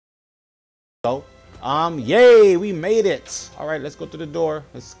go. Yay, we made it. All right, let's go through the door.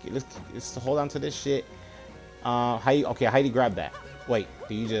 Let's hold on to this shit. How do you grab that? Wait,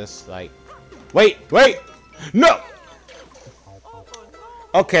 do you just like? Wait, no.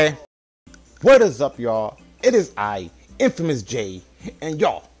 Okay. What is up, y'all? It is I, Infamous J, and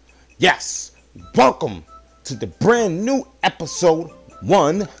y'all, yes, welcome to the brand new episode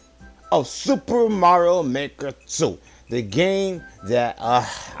 1 of Super Mario Maker 2. The game that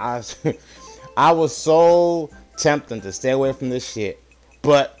I was so tempted to stay away from this shit,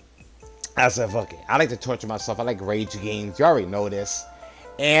 but I said, fuck it. I like to torture myself. I like rage games. You already know this.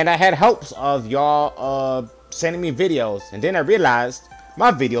 And I had hopes of y'all sending me videos, and then I realized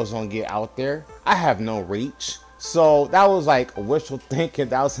my videos don't get out there. I have no reach. So that was like wishful thinking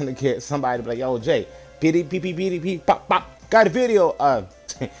that I was gonna get somebody to be like, yo, Jay, PDP, pop, pop, got a video,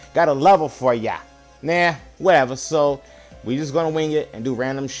 got a level for ya. Nah, whatever. So we just gonna wing it and do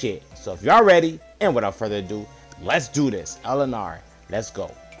random shit. So if y'all ready, and without further ado, let's do this. LNR, let's go.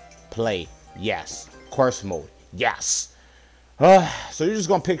 Play, yes. Course mode, yes. So you're just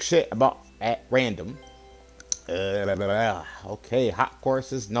gonna pick shit about at random. Okay, hot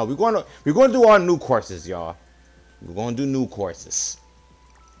courses. No, we're gonna do our new courses, y'all. We're gonna do new courses.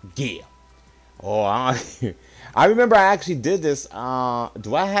 Yeah. Oh, I remember I actually did this. Do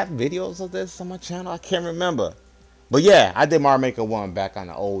I have videos of this on my channel? I can't remember. But yeah, I did Mario Maker 1 back on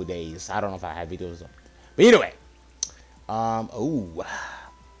the old days. I don't know if I have videos of it. But anyway. Ooh.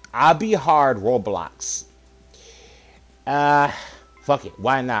 I'll be hard Roblox. Fuck it.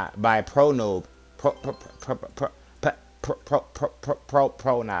 Why not? By Pro Noob. Pro Noob.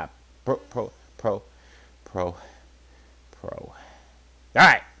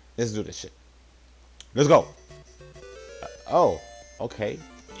 Alright. Let's do this shit. Let's go. Oh. Okay.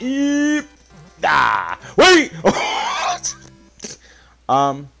 Wait!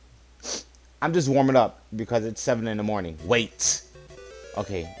 I'm just warming up because it's 7 in the morning. Wait.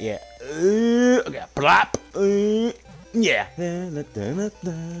 Okay, yeah. Okay, plop. Yeah.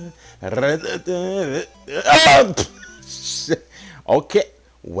 Okay.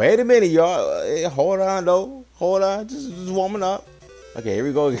 Wait a minute, y'all. Hold on, though. Hold on. Just warming up. Okay, here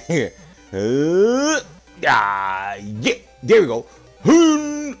we go again. Yeah. There we go.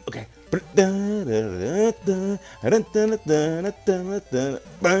 Okay. Oh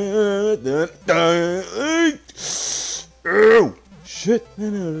shit.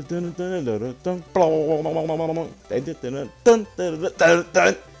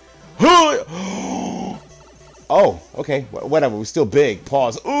 Oh, okay. Whatever. We're still big.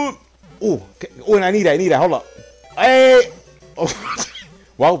 Pause. Ooh. Okay. Oh, and I need that. Hold up. Hey. Oh.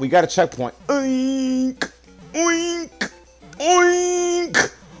 Well, we got a checkpoint. Oink. Oink.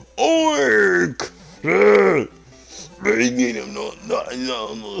 Oink. Oink.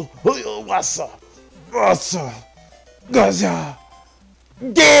 What's up?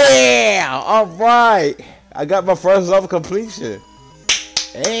 Yeah! Alright! I got my first level completion.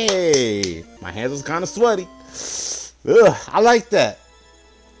 Hey! My hands was kind of sweaty. Ugh, I like that.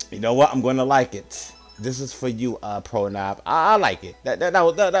 You know what? I'm going to like it. This is for you, Pro Knob. I like it. That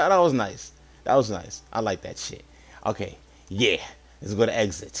was nice. That was nice. I like that shit. Okay. Yeah. Let's go to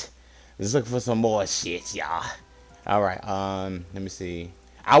exit. Let's look for some more shit, y'all. Alright. Let me see.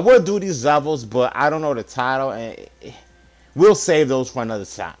 I will do these levels, but I don't know the title, and we'll save those for another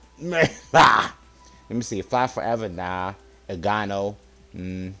time. Let me see. Fly Forever, nah. Agano,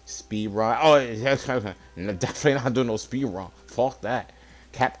 speed run. Oh, definitely not doing no speed run. Fuck that.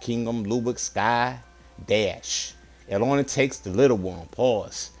 Cap Kingdom, Lubick Sky, Dash. It only takes the little one.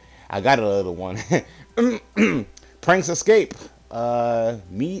 Pause. I got a little one. Pranks Escape.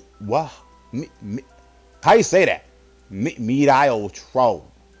 Meet. What? How you say that? Meet IO Troll.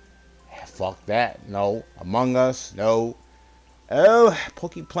 Fuck that. No. Among Us. No. Oh,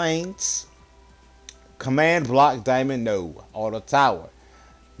 Pokey Plains. Command Block Diamond. No. Auto Tower.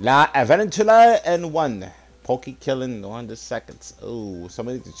 La Aventula and 1. Pokey Killing 100 seconds. Oh,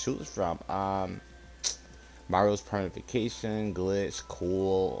 somebody to choose from. Mario's Permanent Vacation. Glitch.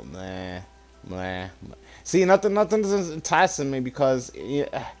 Cool. Meh. See, nothing is enticing me because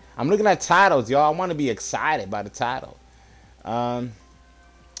I'm looking at titles, y'all. I want to be excited by the title.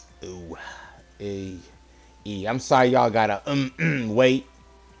 Ooh, I'm sorry y'all gotta wait,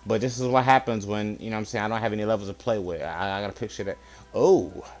 but this is what happens when, you know what I'm saying, I don't have any levels to play with. I gotta picture that.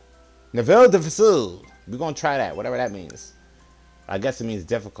 Oh, Neville difficile. We're gonna try that, whatever that means. I guess it means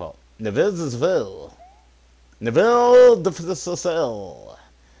difficult. Neville difficile.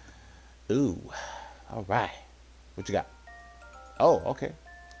 Ooh, all right. What you got? Oh, okay.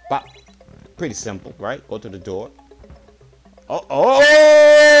 Bop. Pretty simple, right? Go to the door. Oh,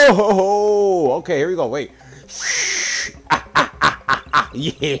 Okay, here we go. Wait.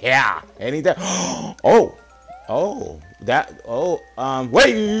 Yeah. Anything? Oh. Oh. That. Oh.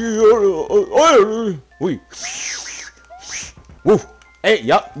 Wait. Wait. Woof. Hey.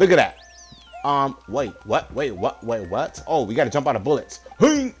 Yup. Look at that. Wait. What? Wait. What? Wait. What? Oh, we gotta jump out of bullets.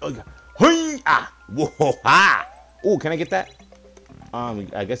 Ah. Whoa. Ha. Ooh. Can I get that?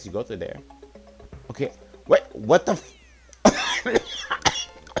 I guess you go through there. Okay. Wait. What the?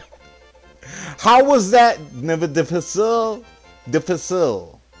 How was that? Never difficult.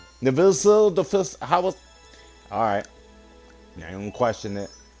 Difficult. How was? All right. I ain't gonna question it.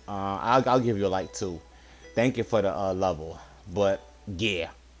 I'll give you a like 2. Thank you for the level. But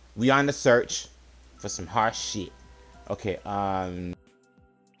yeah, we on the search for some hard shit. Okay. Jefe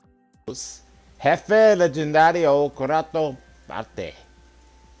legendario corato parte.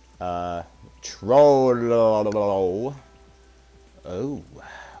 Trollo. Oh.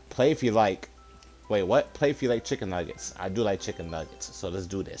 Play if you like. Wait, what? Play if you like chicken nuggets. I do like chicken nuggets, so let's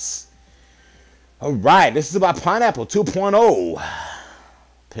do this. Alright, this is about Pineapple 2.0.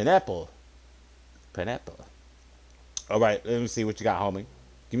 Pineapple. Pineapple. Alright, let me see what you got, homie.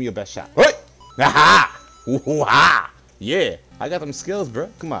 Give me your best shot. Hey! Aha! Ooh-ha! Yeah, I got them skills, bro.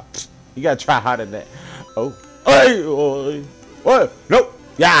 Come on. You gotta try harder than that. Oh. Hey! Oh, what? Nope!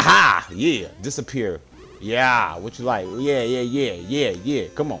 Yaha! Yeah, disappear. Yeah, what you like? Yeah.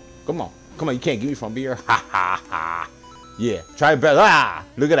 Come on. Come on, you can't get me from here. Ha ha ha. Yeah, try better. Ah,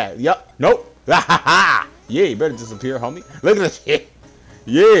 look at that. Yup. Nope. Ha ha ha. Yeah, you better disappear, homie. Look at this shit.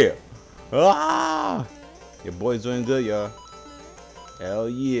 Yeah. Ah. Your boy's doing good, y'all. Hell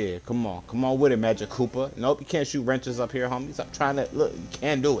yeah. Come on with it, Magic Cooper. Nope, you can't shoot wrenches up here, homie. Stop trying to. Look, you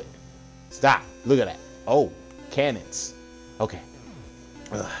can't do it. Stop. Look at that. Oh, cannons. Okay.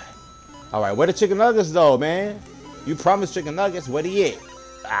 All right, where the chicken nuggets though, man? You promised chicken nuggets. Where they at?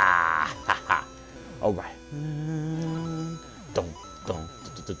 Ah, ha, ha. All right. Dun, run,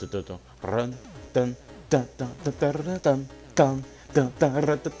 dun, dun, dun, dun, dun, dun, dun,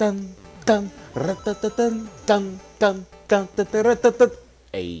 dun, dun, dun.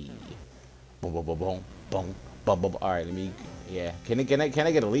 Hey, boom, boom, boom, boom, boom, boom, boom. All right, let me. Yeah, can I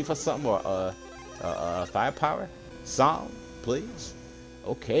get a leaf or something or firepower? Song, please.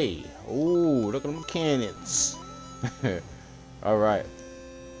 Okay. Ooh, look at them cannons. All right.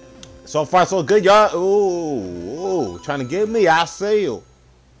 So far, so good, y'all. Ooh, trying to get me. I see you.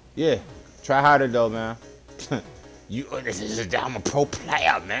 Yeah, try harder though, man. I'm a pro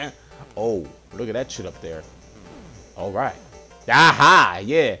player, man. Oh, look at that shit up there. All right. Aha,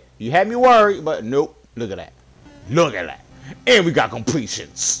 yeah. You had me worried, but nope. Look at that. Look at that. And we got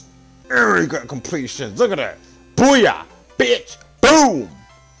completions. Look at that. Booyah, bitch. Boom.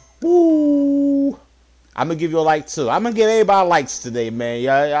 Woo. I'm gonna give you a like too. I'm gonna give everybody likes today, man.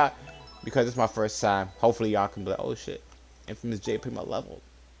 Yeah. Because it's my first time. Hopefully y'all can be like, oh shit, Nfamiz J put my level.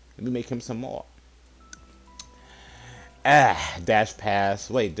 Let me make him some more. Dash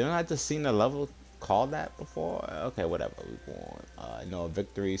pass. Wait, didn't I just seen the level called that before? Okay, whatever. We won. No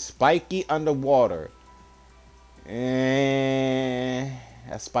victory. Spiky underwater. And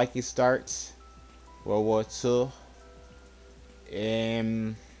as Spiky starts. World War II.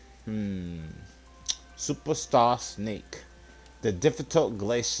 Superstar Snake. The difficult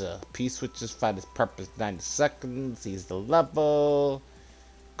glacier. P-switches fight his purpose 90 seconds. He's the level.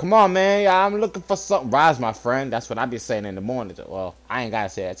 Come on, man. I'm looking for something. Rise, my friend. That's what I be saying in the morning. Well, I ain't gotta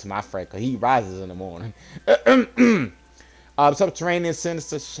say that to my friend because he rises in the morning. Subterranean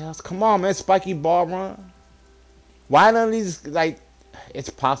sinister shells. Come on, man. Spiky ball run. Why none of these, like, it's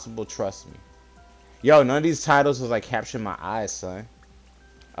possible, trust me. Yo, none of these titles was like capturing my eyes, son.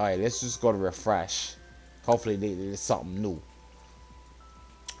 Alright, let's just go to refresh. Hopefully there's something new.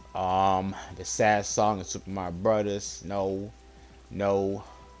 The sad song of Super Mario Brothers. No.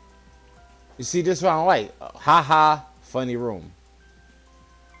 You see this one I like? Haha, funny room.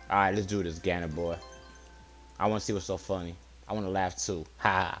 Alright, let's do this, Ganner boy. I want to see what's so funny. I want to laugh too.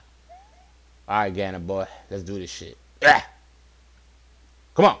 Haha. Alright, Ganner boy. Let's do this shit. Yeah.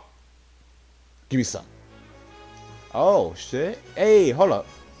 Come on. Give me some. Oh, shit. Hey, hold up.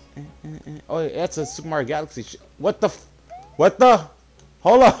 Oh, that's a Super Mario Galaxy shit. What the?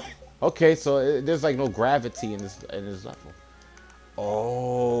 Hold up. Okay, so there's like no gravity in this level.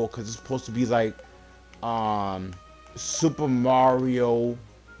 Oh, because it's supposed to be like Super Mario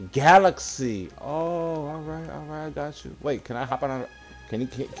Galaxy. Oh, all right, I got you. Wait, can I hop on? Can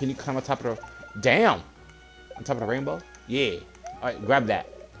you climb on top of the? Damn, on top of the rainbow? Yeah. All right, grab that.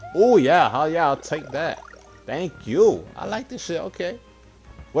 Oh yeah, hell yeah, I'll take that. Thank you. I like this shit. Okay.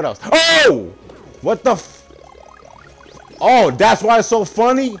 What else? Oh, what the? Oh, that's why it's so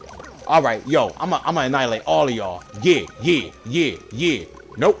funny. All right, yo, I'm gonna annihilate all of y'all. Yeah, yeah, yeah, yeah.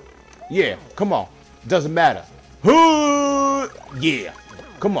 Nope. Yeah, come on. Doesn't matter. Yeah,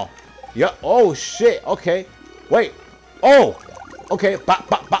 come on. Yeah. Oh shit. Okay. Wait. Oh. Okay. Bop,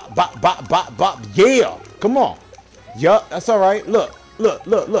 bop, bop, bop, bop, bop, bop. Yeah. Come on. Yup. That's all right. Look. Look.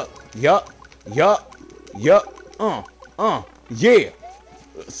 Look. Look. Yup. Yup. Yup. Yeah.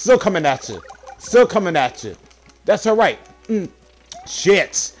 Still coming at you. Still coming at you. That's all right.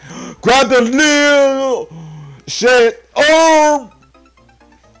 Shit. Grab the nail. Shit. Oh.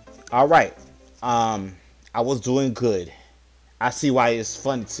 All right. I was doing good. I see why it's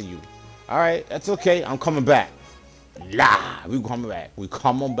funny to you. All right. That's okay. I'm coming back. Lah. We coming back. We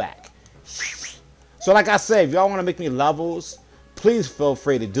coming back. So like I said, if y'all want to make me levels, please feel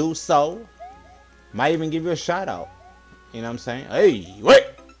free to do so. Might even give you a shout out. You know what I'm saying? Hey, wait.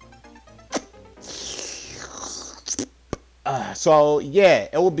 So yeah,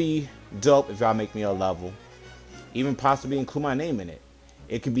 it would be dope if y'all make me a level. Even possibly include my name in it.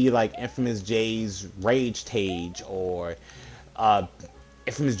 It could be like Nfamiz J's Rage Tage, or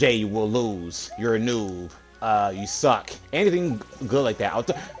Nfamiz J, you will lose. You're a noob. You suck. Anything good like that.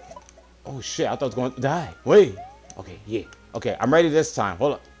 Oh shit, I thought I was going to die. Wait. Okay, yeah. Okay, I'm ready this time.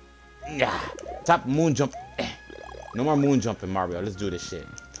 Hold up. Yeah. Top moon jump. No more moon jumping, Mario. Let's do this shit.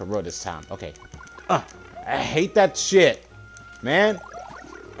 For real this time. Okay. I hate that shit. Man.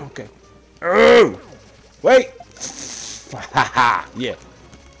 Okay. Wait. Haha. Yeah.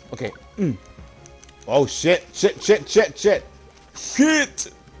 Okay. Oh shit. Shit.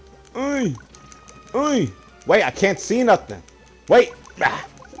 Oi. Wait, I can't see nothing. Wait.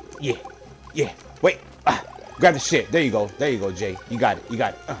 Yeah. Wait. Grab the shit. There you go, Jay. You got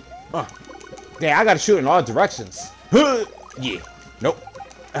it. Damn, I gotta shoot in all directions. Yeah. Nope.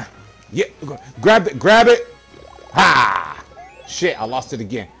 Yeah. Grab it. Ha! Shit, I lost it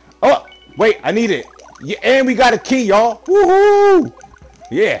again. Oh, wait, I need it. Yeah, and we got a key, y'all. Woohoo!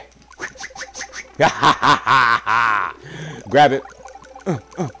 Yeah. Grab it.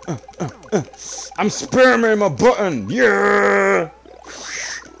 I'm spamming my button. Yeah.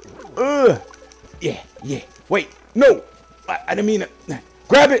 Yeah. Wait, no. I didn't mean it.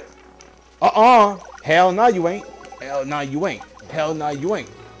 Grab it. Hell no, you ain't. Hell no, you ain't.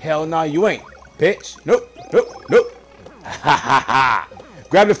 Bitch. Nope.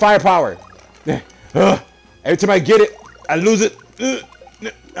 Grab the firepower. Every time I get it, I lose it.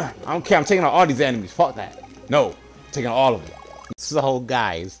 I don't care. I'm taking out all these enemies. Fuck that. No. I'm taking out all of them. So,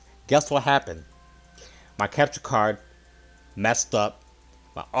 guys, guess what happened? My capture card messed up.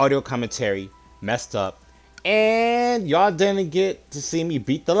 My audio commentary messed up. And y'all didn't get to see me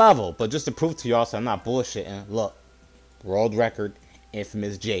beat the level. But just to prove to y'all so I'm not bullshitting, look. World record,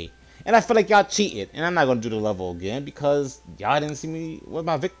 Nfamiz J. And I feel like y'all cheated. And I'm not going to do the level again because y'all didn't see me with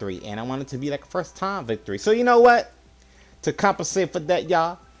my victory. And I want it to be like a first time victory. So you know what? To compensate for that,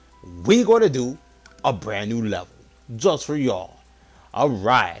 y'all, we going to do a brand new level. Just for y'all.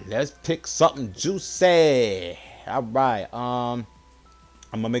 Alright, let's pick something juicy. Alright, I'm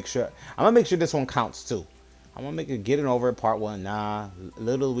gonna make sure this one counts too. I'm gonna make it Getting Over It Part 1. Nah.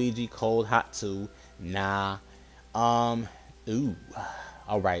 Little Luigi Cold Hot 2. Nah. Ooh.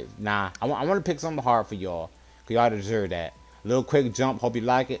 Alright, nah. I want to pick something hard for y'all. Cause y'all deserve that. Little Quick Jump, hope you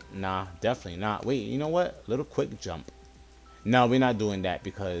like it. Nah, definitely not. Wait, you know what? Little Quick Jump. No, we're not doing that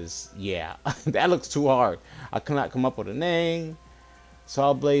because, yeah. That looks too hard. I cannot come up with a name.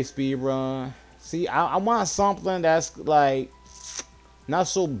 Saw Blade Speedrun. See, I want something that's like not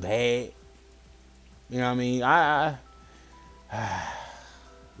so bad. You know what I mean?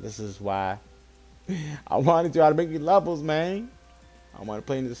 This is why I wanted y'all to make me levels, man. I want to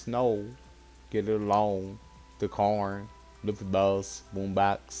play in the snow, get it alone, the corn, lift the bus,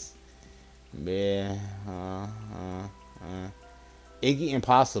 boombox. Yeah. Iggy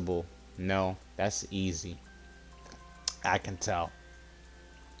Impossible. No, that's easy. I can tell.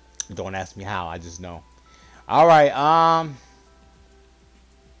 Don't ask me how, I just know. Alright,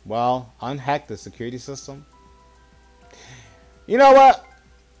 well, unhack the security system. You know what?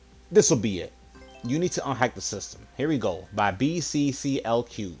 This will be it. You need to unhack the system. Here we go. By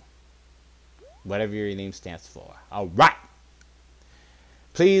BCCLQ. Whatever your name stands for. Alright.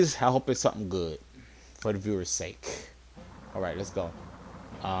 Please, I hope it's something good. For the viewer's sake. Alright, let's go.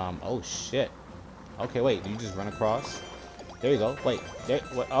 Oh shit. Okay, wait, you just run across? There you go. Wait. There.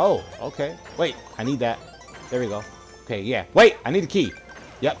 What? Oh, okay. Wait. I need that. There we go. Okay, yeah. Wait. I need the key.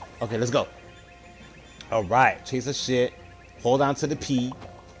 Yep. Okay, let's go. All right. Chase the shit. Hold on to the P.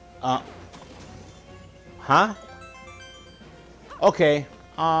 Huh? Okay.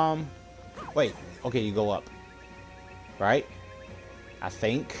 Wait. Okay, you go up. Right? I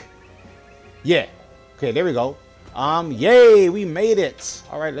think. Yeah. Okay, there we go. Yay, we made it.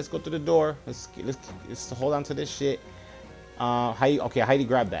 All right, let's go through the door. Let's hold on to this shit. How you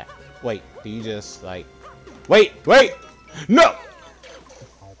grab that? Wait, do you just like? Wait, no.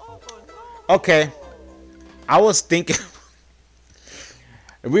 Okay, I was thinking.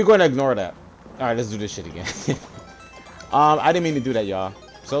 We're gonna ignore that. All right, let's do this shit again. I didn't mean to do that, y'all.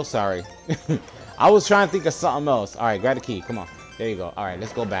 So sorry. I was trying to think of something else. All right, grab the key. Come on. There you go. All right,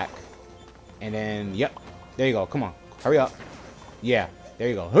 let's go back. And then, yep. There you go. Come on. Hurry up. Yeah. There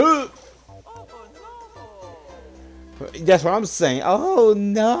you go. That's what I'm saying. Oh,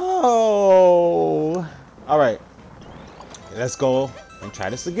 no. All right. Let's go and try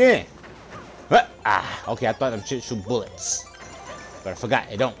this again. Okay. I thought them shit shoot bullets. But I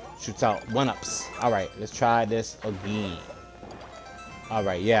forgot. It don't. Shoots out one-ups. All right. Let's try this again. All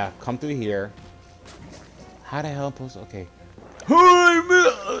right. Yeah. Come through here. How the hell am I supposed to... Okay.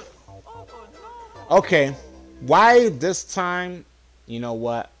 Okay. Why this time? You know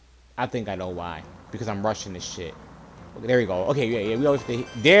what? I think I know why. Because I'm rushing this shit. Okay, there we go. Okay, yeah. We always...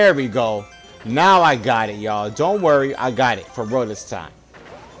 There we go. Now I got it, y'all. Don't worry. I got it. For real this time.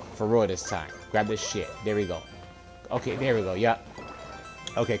 For real this time. Grab this shit. There we go. Okay, there we go. Yep.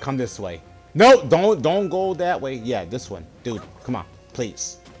 Okay, come this way. No, don't go that way. Yeah, this one. Dude, come on.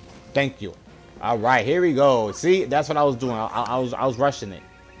 Please. Thank you. All right, here we go. See, that's what I was doing. I was rushing it.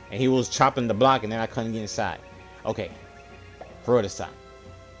 And he was chopping the block, and then I couldn't get inside. Okay. For real this time.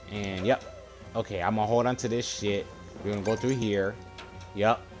 And, yep. Okay, I'm going to hold on to this shit. We're going to go through here.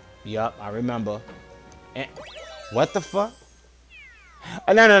 Yep. I remember. And, what the fuck?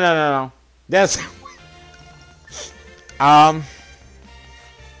 No. That's... I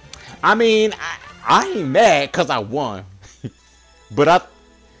mean, I ain't mad because I won. But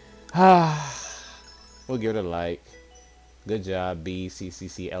we'll give it a like. Good job, B, C, C,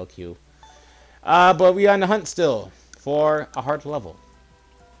 C, L, Q. But we are on the hunt still for a hard level.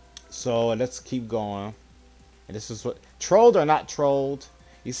 So let's keep going. And this is what... Trolled or not trolled?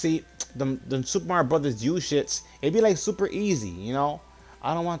 You see, the Super Mario Brothers U shits, it'd be like super easy, you know?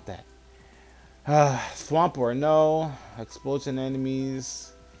 I don't want that. Swamp or no. Explosion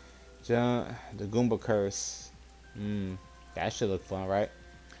enemies. The Goomba curse. That should look fun, right?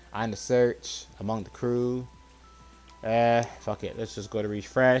 On the search. Among the crew. Fuck it. Let's just go to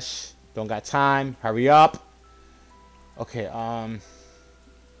refresh. Don't got time. Hurry up. Okay, a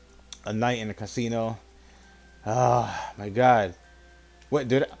night in the casino. Oh, my God. What,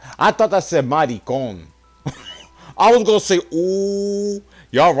 dude? I thought that said maricon. I was gonna say, ooh,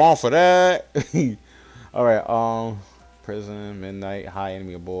 y'all wrong for that. All right, prison, midnight, high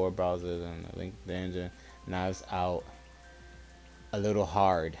enemy aboard, browsers, and link the engine, knives out. A little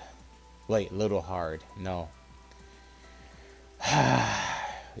hard. Wait, little hard. No.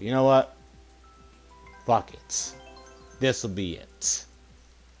 You know what? Fuck it. This will be it.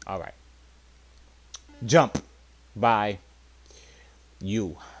 All right. Jump by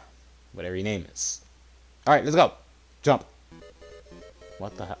you, whatever your name is. All right, let's go. Jump.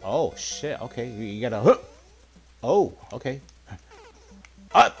 What the hell? Oh shit. Okay, you gotta. Oh, okay.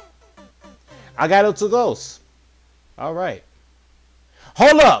 Up. I got it to those. All right.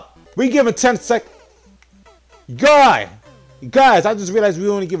 Hold up. We giving 10 seconds. Guys, I just realized we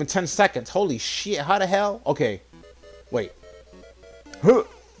only giving 10 seconds. Holy shit. How the hell? Okay. Wait.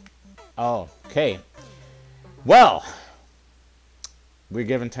 Oh, okay. Well, we're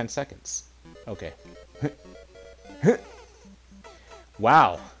given 10 seconds. Okay.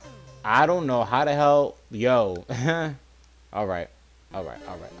 Wow. I don't know how the hell. Yo. All right.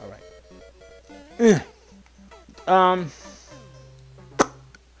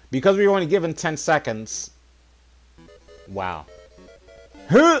 Because we were only given 10 seconds. Wow.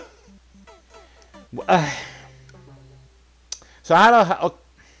 So how do...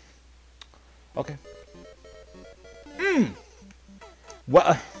 Okay.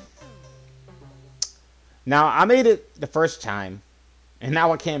 Well, now I made it the first time, and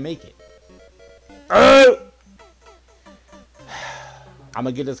now I can't make it. I'm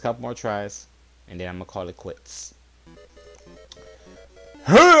gonna give this a couple more tries, and then I'm gonna call it quits.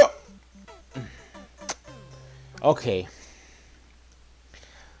 Okay.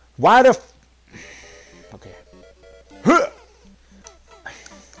 Why the... Okay.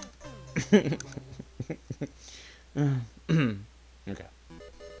 Okay.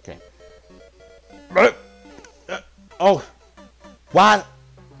 Oh. What?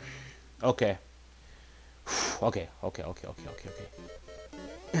 Okay. Okay.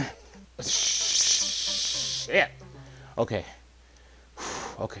 Shit. Okay.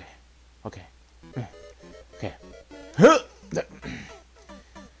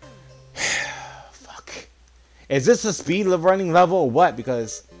 Is this a speed running level or what?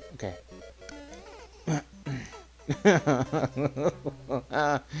 Because, okay.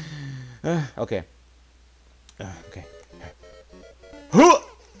 Okay. Okay.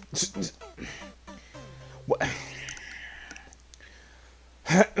 What?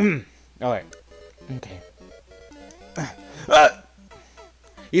 Alright. Okay.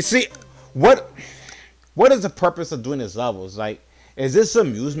 You see, what is the purpose of doing this levels? Like, is this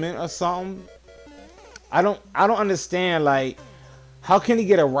amusement or something? I don't understand. Like, how can he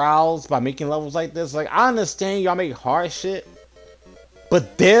get aroused by making levels like this? Like, I understand y'all make hard shit,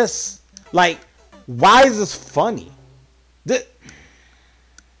 but this, like, why is this funny? This,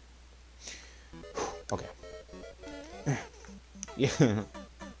 okay. Yeah.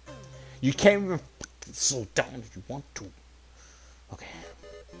 You can't even slow down if you want to. Okay.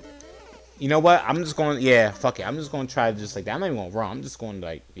 You know what? I'm just going, yeah, fuck it. I'm just going to try just like that. I'm not even going to run. I'm just going to,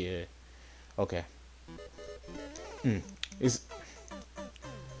 like, yeah. Okay. It's...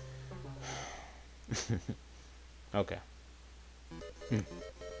 Okay.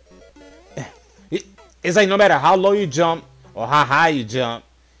 It's like no matter how low you jump or how high you jump,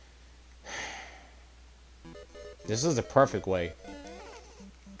 this is the perfect way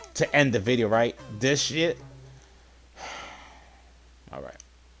to end the video, right? This shit. All right.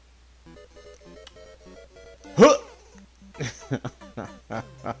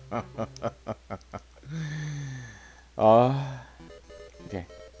 Okay.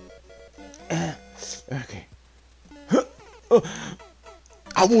 Okay.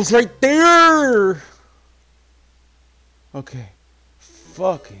 I was right there. Okay.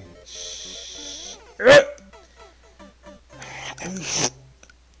 Fucking shit.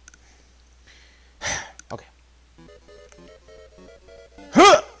 Okay.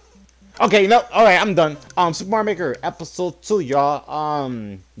 Okay, no, all right, I'm done. Super Mario Maker episode 2, y'all.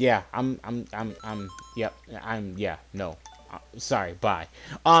 Yeah, no. Sorry, bye.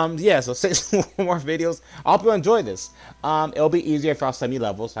 Yeah, so stay tuned for more videos. I hope you enjoy this. It'll be easier if y'all send me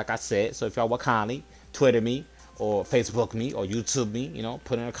levels, like I said. So if y'all want kindly Twitter me or Facebook me or YouTube me, you know,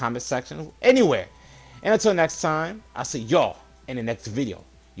 put it in the comment section, anywhere. And until next time, I'll see y'all in the next video.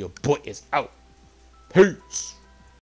 Your boy is out. Peace.